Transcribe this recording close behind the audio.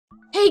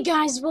Hey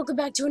guys, welcome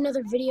back to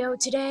another video.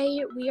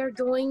 Today we are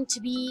going to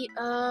be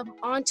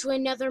on to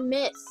another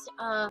myth.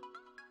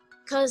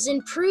 Cause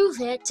in Prove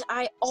It,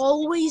 I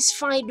always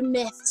find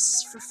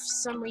myths for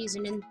some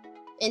reason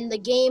in the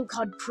game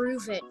called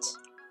Prove It.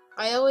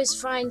 I always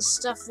find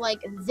stuff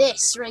like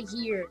this right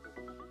here.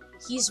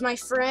 He's my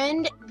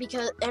friend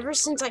because ever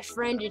since I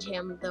friended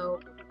him though,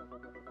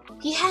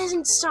 he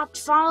hasn't stopped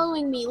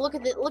following me. Look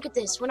at it. Look at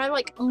this. When I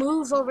like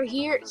move over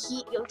here,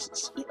 he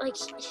like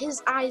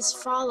his eyes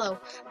follow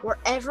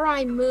wherever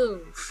I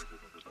move.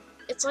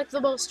 It's like the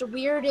most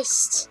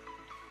weirdest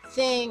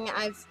thing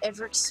I've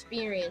ever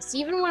experienced.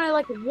 Even when I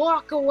like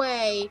walk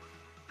away,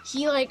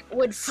 he like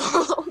would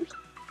follow me.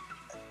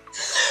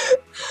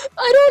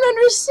 I don't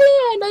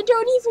understand. I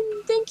don't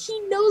even think he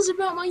knows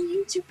about my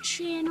YouTube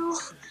channel.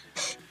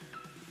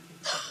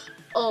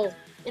 Oh.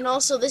 And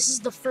also, this is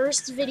the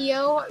first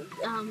video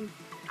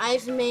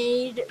I've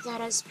made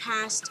that has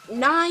passed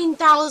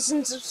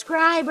 9,000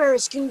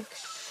 subscribers.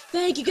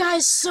 Thank you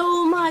guys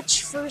so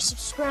much for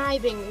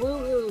subscribing.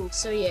 Woohoo!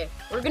 So yeah,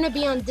 we're gonna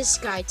be on this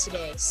guy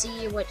today.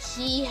 See what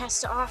he has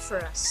to offer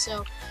us.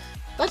 So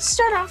let's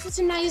start off with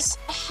a nice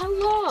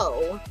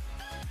hello,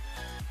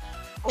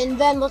 and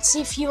then let's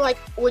see if he like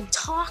would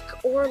talk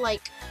or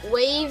like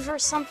wave or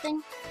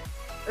something,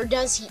 or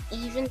does he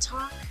even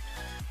talk?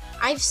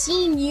 I've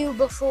seen you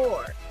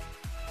before.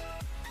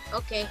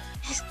 Okay.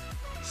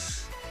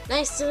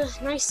 Nice to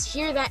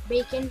hear that,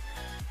 Bacon.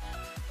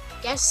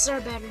 Guesses are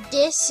better.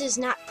 This is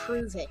not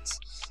Prove It.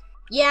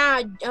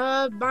 Yeah,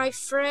 my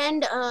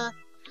friend,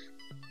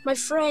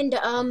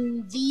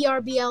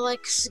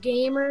 VRBLX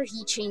Gamer,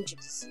 he changed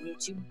his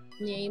YouTube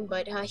name,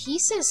 but he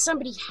says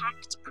somebody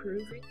hacked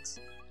Prove It.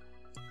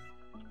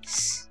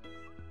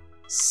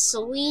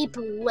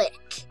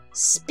 Sleeplick.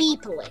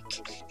 Speeplick.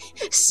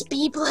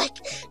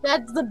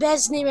 That's the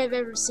best name I've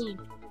ever seen.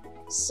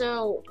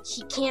 So,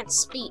 he can't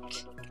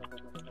speak.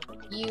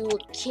 You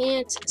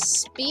can't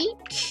speak?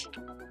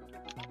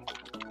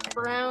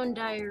 Brown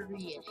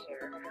diarrhea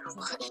hair.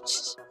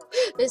 What?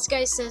 This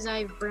guy says I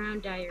have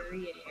brown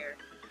diarrhea hair.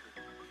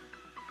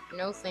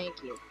 No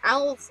thank you.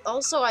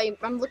 Also,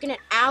 I'm looking at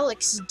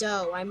Alex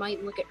Doe. I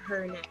might look at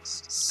her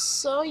next.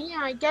 So,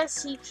 yeah, I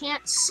guess he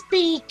can't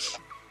speak.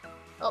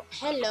 Oh,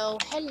 hello,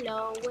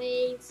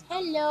 wave,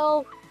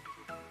 hello.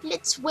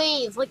 Let's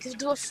wave, like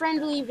do a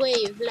friendly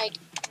wave, like,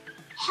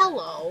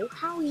 hello,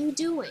 how are you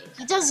doing?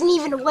 He doesn't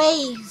even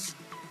wave.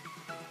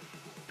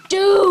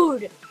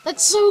 Dude,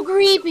 that's so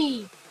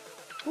creepy.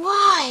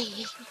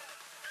 Why?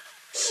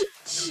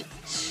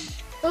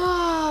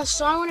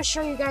 So I want to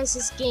show you guys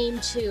his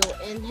game too,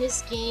 and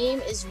his game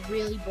is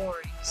really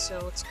boring. So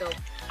let's go.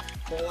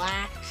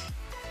 BLACKS0UL.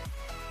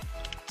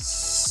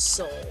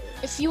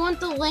 If you want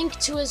the link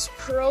to his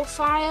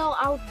profile,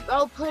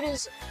 I'll put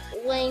his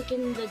link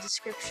in the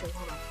description.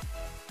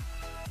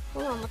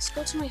 Hold on, let's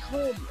go to my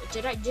home.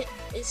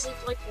 Is it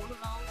like one of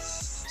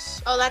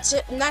those? Oh, that's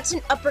it, and that's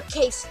an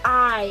uppercase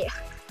I.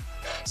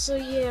 So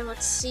yeah,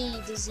 let's see,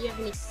 does he have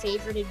any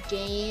favorited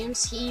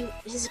games?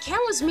 His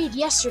account was made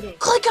yesterday.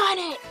 Click on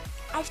it!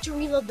 I have to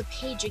reload the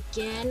page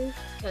again,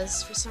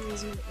 because for some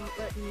reason it won't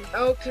let me.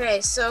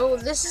 Okay, so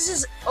this is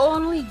his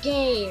only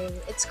game.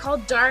 It's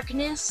called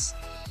Darkness.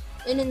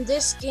 And in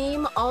this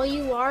game, all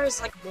you are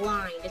is like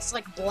blind. It's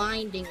like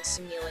blinding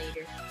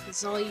simulator.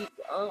 It's all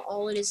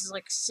it is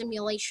like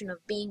simulation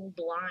of being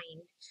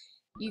blind.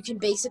 You can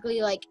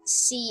basically like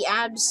see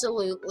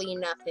absolutely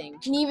nothing. You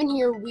can even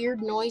hear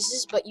weird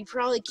noises, but you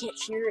probably can't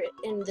hear it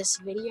in this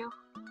video.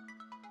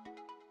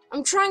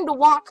 I'm trying to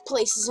walk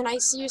places and I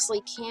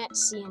seriously can't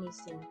see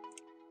anything.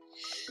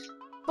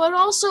 But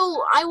also,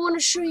 I want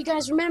to show you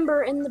guys,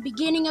 remember, in the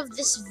beginning of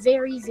this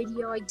very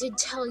video, I did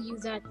tell you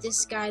that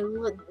this guy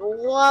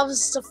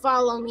loves to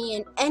follow me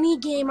in any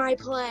game I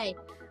play.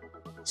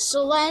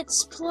 So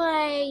let's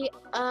play,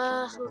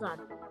 hold on.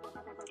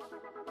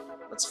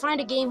 Let's find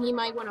a game he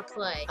might want to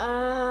play.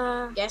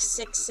 Guess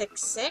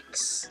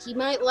 666? He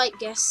might like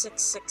Guess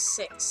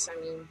 666, I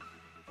mean.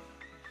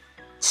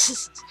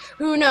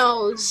 Who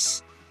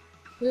knows?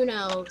 Who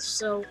knows?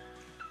 So,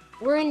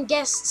 we're in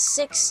Guess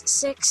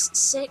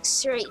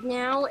 666 right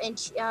now, and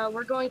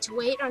we're going to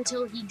wait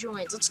until he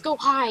joins. Let's go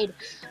hide.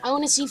 I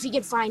want to see if he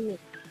can find me.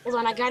 Hold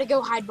on, I gotta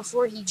go hide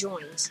before he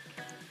joins.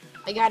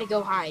 I gotta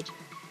go hide.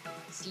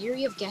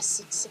 Theory of Guess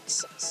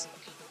 666.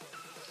 Okay.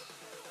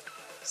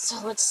 So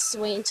let's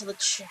wait until the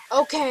chat.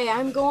 Okay,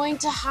 I'm going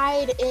to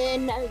hide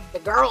in the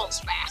girls'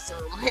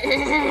 bathroom.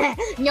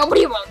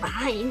 Nobody will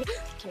mind.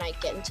 Can I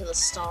get into the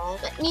stall?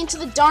 Let me into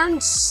the darn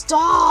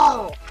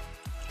stall!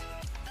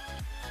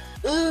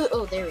 Ooh,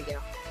 oh, there we go.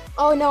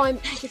 Oh no, I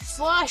can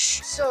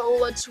flush. So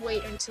let's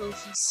wait until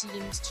he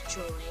seems to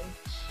join.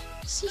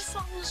 Because he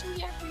follows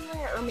me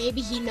everywhere. Or maybe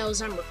he knows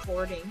I'm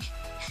recording.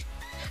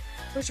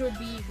 Which would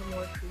be even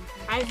more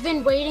creepy. I've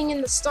been waiting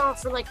in the stall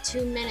for like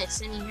 2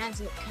 minutes and he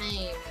hasn't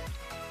came.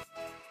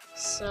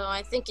 So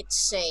I think it's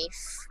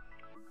safe.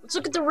 Let's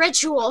look at the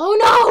ritual. Oh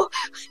no!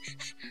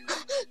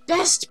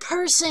 Best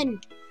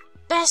person!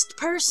 Best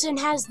person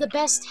has the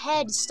best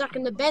head stuck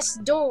in the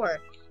best door.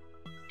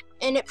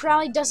 and it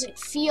probably doesn't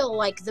feel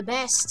like the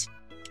best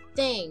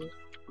thing.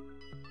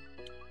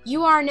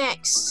 You are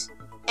next.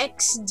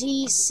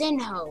 XD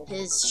Sinho.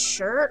 His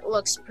shirt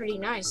looks pretty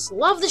nice.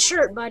 Love the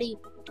shirt, buddy.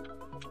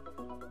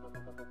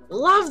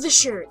 Love the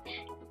shirt.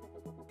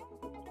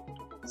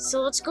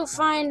 So let's go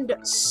find.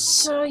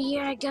 So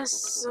yeah, I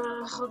guess.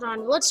 Hold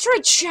on. Let's try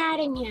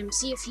chatting him.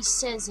 See if he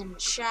says in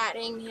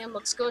chatting him.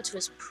 Let's go to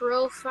his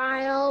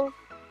profile.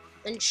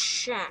 Then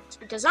chat.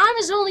 Because I'm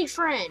his only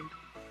friend.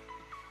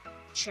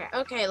 Chat.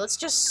 Okay, let's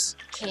just.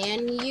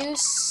 Can you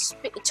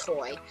speak?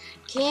 Toy.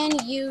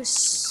 Can you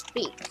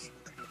speak?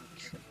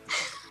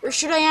 Or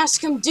should I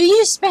ask him, do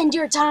you spend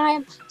your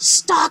time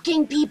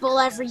stalking people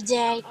every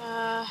day?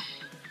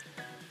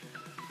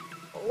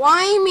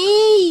 Why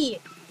me?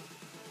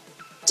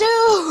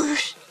 Dude!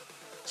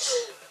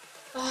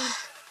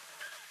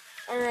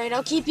 Alright,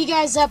 I'll keep you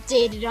guys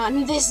updated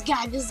on this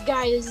guy. This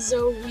guy is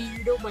so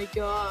weird. Oh my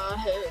god.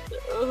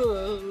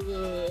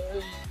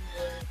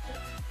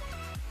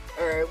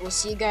 Alright, we'll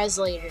see you guys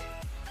later.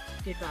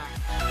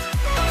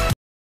 Goodbye.